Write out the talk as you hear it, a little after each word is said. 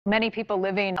Many people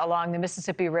living along the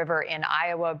Mississippi River in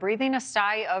Iowa breathing a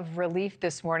sigh of relief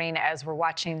this morning as we're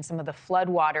watching some of the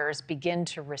floodwaters begin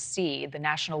to recede. The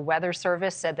National Weather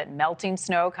Service said that melting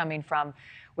snow coming from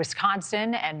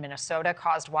Wisconsin and Minnesota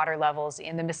caused water levels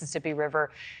in the Mississippi River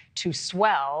to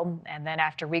swell. And then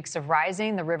after weeks of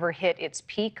rising, the river hit its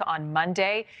peak on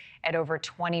Monday at over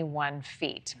 21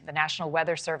 feet. The National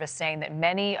Weather Service saying that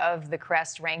many of the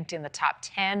crests ranked in the top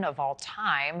 10 of all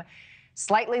time,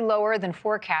 slightly lower than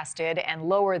forecasted and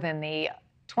lower than the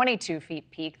 22 feet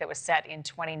peak that was set in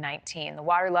 2019. The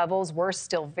water levels were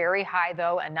still very high,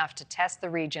 though, enough to test the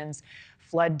region's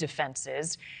flood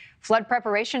defenses. Flood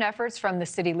preparation efforts from the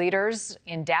city leaders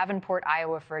in Davenport,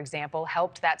 Iowa, for example,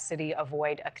 helped that city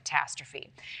avoid a catastrophe.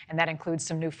 And that includes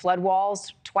some new flood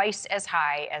walls, twice as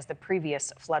high as the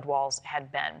previous flood walls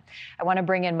had been. I want to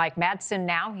bring in Mike Matson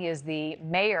now. He is the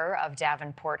mayor of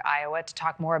Davenport, Iowa, to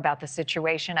talk more about the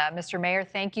situation. Mr. Mayor,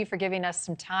 thank you for giving us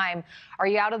some time. Are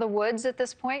you out of the woods at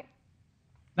this point?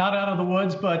 Not out of the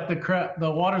woods, but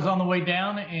the water's on the way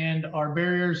down and our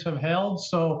barriers have held.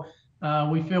 So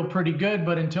we feel pretty good,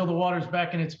 but until the water's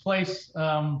back in its place,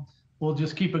 we'll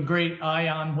just keep a great eye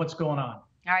on what's going on.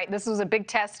 All right, this was a big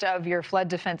test of your flood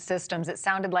defense systems. It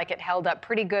sounded like it held up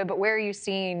pretty good, but where are you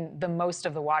seeing the most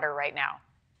of the water right now?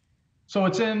 So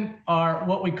it's in our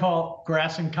what we call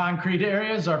grass and concrete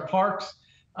areas, our parks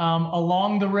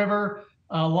along the river,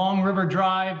 along River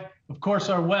Drive, of course,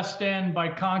 our west end by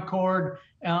Concord.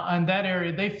 And that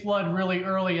area, they flood really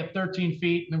early at 13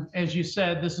 feet. And as you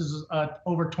said, this is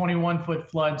over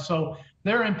 21-foot flood. So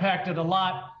they're impacted a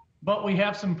lot, but we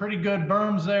have some pretty good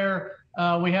berms there.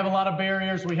 We have a lot of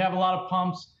barriers. We have a lot of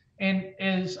pumps. And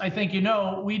as I think you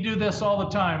know, we do this all the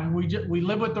time. We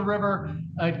live with the river.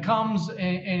 It comes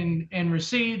and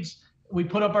recedes. We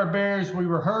put up our barriers. We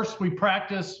rehearse. We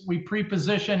practice. We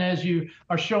pre-position, as you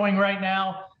are showing right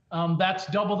now. That's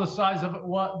double the size of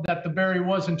that the barrier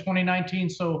was in 2019.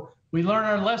 So we learn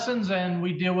our lessons and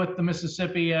we deal with the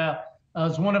Mississippi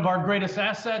as one of our greatest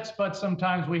assets, but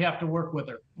sometimes we have to work with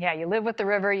her. Yeah, you live with the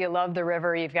river, you love the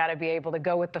river, you've got to be able to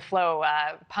go with the flow,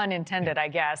 pun intended, I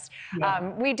guess.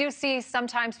 Yeah. We do see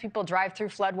sometimes people drive through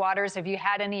floodwaters. Have you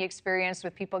had any experience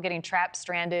with people getting trapped,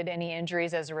 stranded, any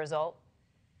injuries as a result?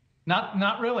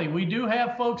 Not really. We do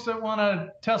have folks that want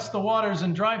to test the waters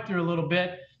and drive through a little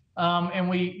bit. And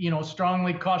we,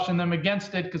 strongly caution them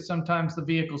against it because sometimes the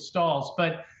vehicle stalls.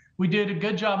 But we did a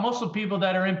good job. Most of the people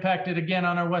that are impacted, again,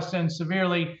 on our west end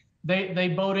severely,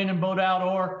 they boat in and boat out,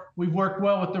 or we've worked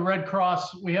well with the Red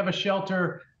Cross. We have a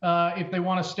shelter if they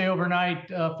want to stay overnight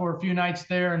for a few nights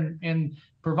there and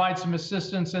provide some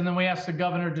assistance. And then we asked the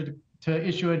governor to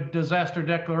issue a disaster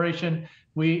declaration.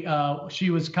 She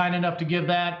was kind enough to give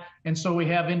that. And so we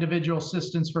have individual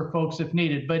assistance for folks if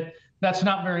needed. But that's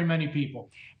not very many people.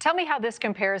 Tell me how this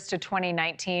compares to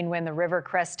 2019 when the river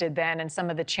crested then and some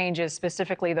of the changes,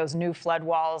 specifically those new flood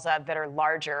walls that are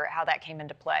larger, how that came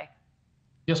into play.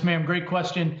 Yes, ma'am. Great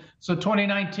question. So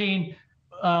 2019,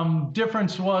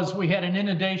 difference was we had an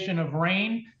inundation of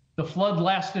rain. The flood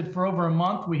lasted for over a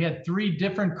month. We had 3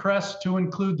 different crests to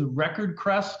include the record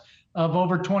crest of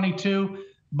over 22,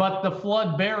 but the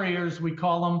flood barriers, we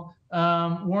call them,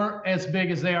 weren't as big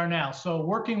as they are now. So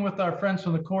working with our friends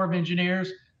from the Corps of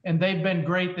Engineers, and they've been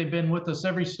great. They've been with us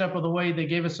every step of the way. They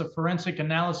gave us a forensic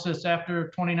analysis after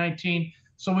 2019.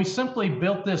 So we simply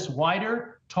built this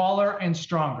wider, taller, and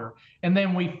stronger. And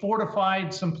then we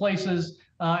fortified some places,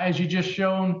 as you just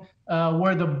shown,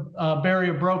 where the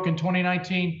barrier broke in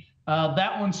 2019.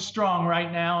 That one's strong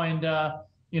right now. And,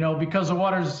 because the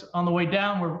water's on the way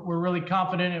down, we're really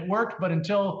confident it worked. But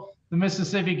until the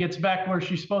Mississippi gets back where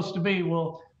she's supposed to be,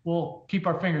 we'll keep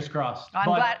our fingers crossed. I'm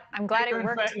glad it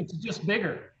worked. In fact, it's just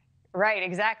bigger. Right,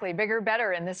 exactly. Bigger,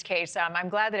 better in this case. I'm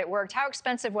glad that it worked. How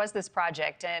expensive was this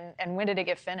project, and when did it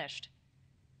get finished?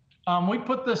 We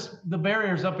put the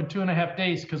barriers up in 2.5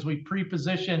 days because we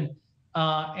pre-positioned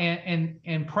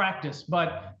and practice, but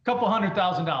a couple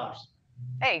 $100,000.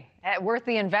 Hey, worth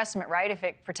the investment, right? If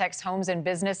it protects homes and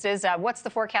businesses. What's the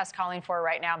forecast calling for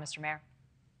right now, Mr. Mayor?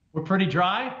 We're pretty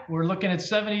dry. We're looking at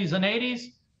 70s and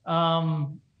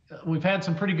 80s. We've had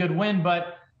some pretty good wind,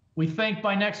 but we think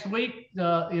by next week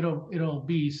it'll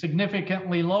be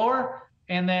significantly lower.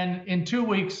 And then in 2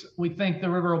 weeks, we think the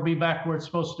river will be back where it's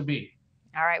supposed to be.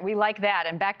 All right, we like that.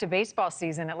 And back to baseball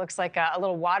season, it looks like a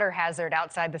little water hazard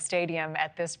outside the stadium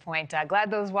at this point.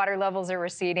 Glad those water levels are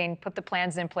receding. Put the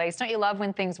plans in place. Don't you love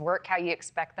when things work how you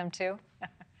expect them to?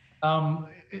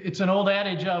 It's an old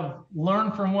adage of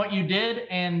learn from what you did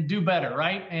and do better,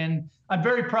 right? And I'm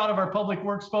very proud of our public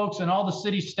works folks and all the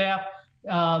city staff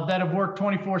that have worked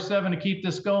 24/7 to keep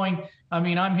this going. I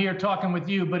mean, I'm here talking with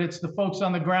you, but it's the folks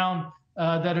on the ground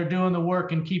that are doing the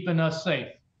work and keeping us safe.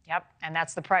 Yep, and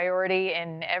that's the priority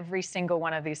in every single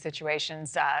one of these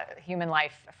situations, human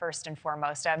life first and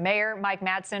foremost. Mayor Mike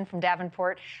Matson from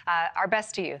Davenport, our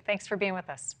best to you. Thanks for being with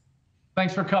us.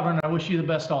 Thanks for covering. I wish you the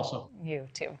best also. You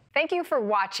too. Thank you for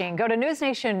watching. Go to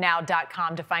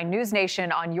newsnationnow.com to find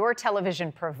NewsNation on your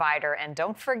television provider. And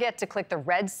don't forget to click the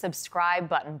red subscribe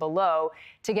button below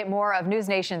to get more of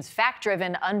NewsNation's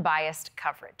fact-driven, unbiased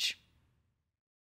coverage.